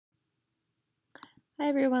Hi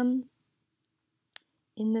everyone!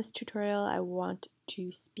 In this tutorial I want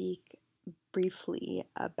to speak briefly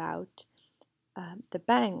about the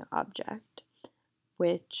bang object,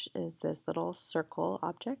 which is this little circle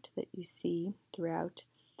object that you see throughout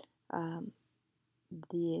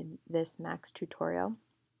this Max tutorial.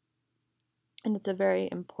 And it's a very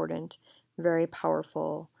important, very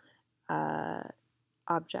powerful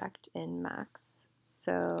object in Max.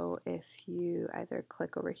 So if you either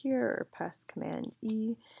click over here or press Command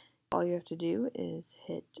E, all you have to do is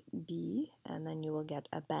hit B and then you will get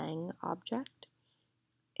a bang object.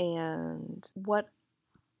 And what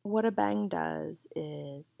a bang does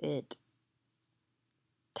is it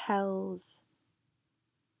tells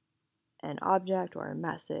an object or a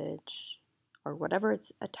message or whatever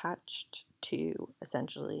it's attached to,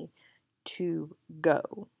 essentially, to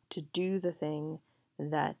go, to do the thing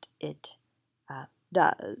that it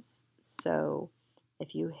does. So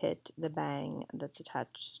if you hit the bang that's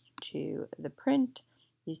attached to the print,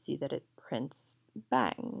 you see that it prints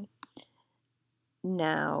bang.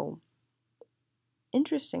 Now,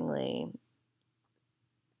 interestingly,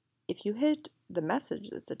 if you hit the message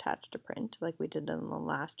that's attached to print, like we did in the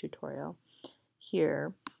last tutorial,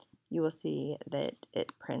 here you will see that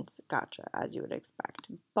it prints gotcha, as you would expect.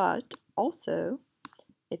 But also,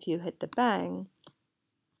 if you hit the bang,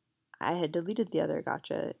 I had deleted the other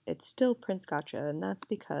gotcha, it still prints gotcha, and that's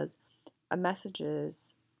because a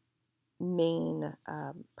message's main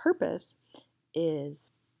purpose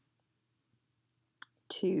is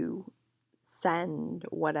to send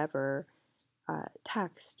whatever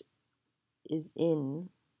text is in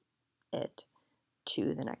it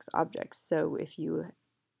to the next object. So if you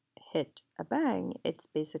hit a bang, it's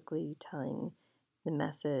basically telling the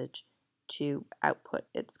message to output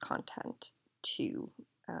its content to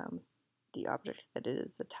the object that it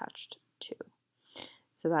is attached to.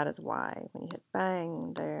 So that is why when you hit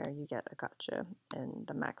bang there, you get a gotcha in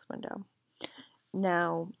the Max window.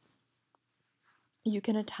 Now, you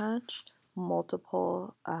can attach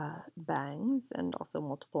multiple bangs and also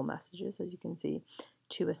multiple messages, as you can see,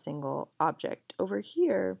 to a single object. Over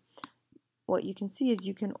here, what you can see is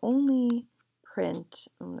you can only print,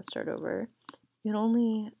 I'm going to start over, you can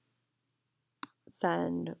only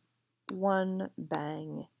send one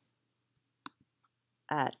bang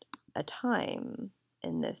at a time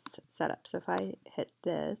in this setup. So if I hit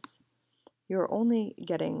this, you're only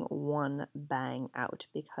getting one bang out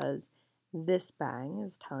because this bang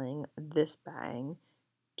is telling this bang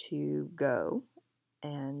to go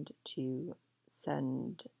and to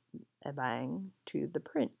send a bang to the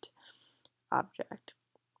print object.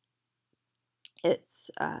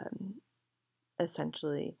 It's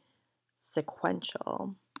essentially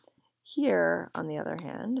sequential. Here, on the other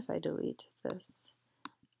hand, if I delete this,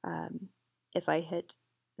 if I hit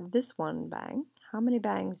this one bang, how many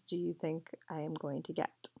bangs do you think I am going to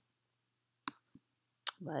get?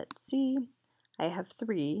 Let's see. I have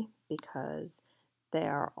 3 because they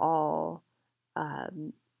are all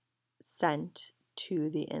sent to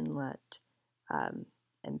the inlet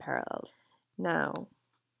in parallel. Now,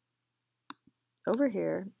 over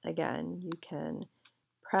here, again, you can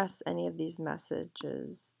press any of these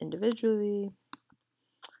messages individually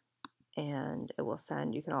and it will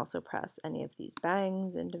send. You can also press any of these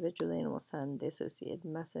bangs individually and it will send the associated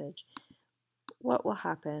message. What will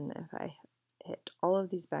happen if I hit all of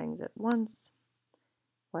these bangs at once?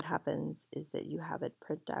 What happens is that you have it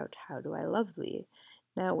print out "How do I love thee."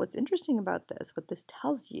 Now, what's interesting about this, what this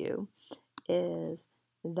tells you, is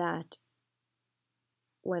that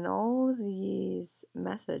when all of these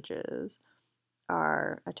messages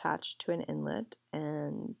are attached to an inlet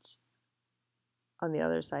and on the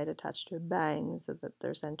other side attached to a bang so that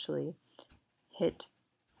they're essentially hit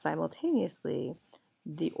simultaneously,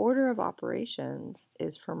 the order of operations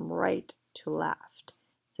is from right to left.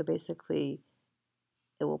 So basically,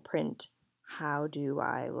 it will print "How do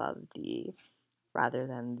I love thee" rather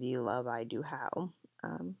than "Thee love I do how."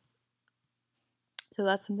 So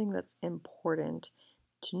that's something that's important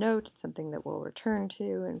to note. It's something that we'll return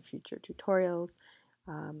to in future tutorials,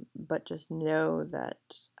 but just know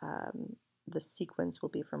that the sequence will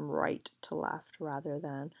be from right to left rather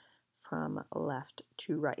than from left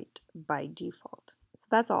to right by default. So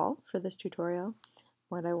that's all for this tutorial.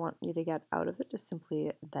 What I want you to get out of it is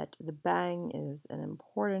simply that the bang is an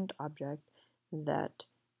important object that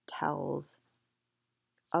tells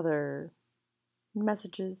other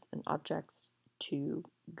messages and objects to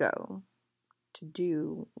go, to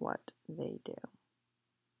do what they do.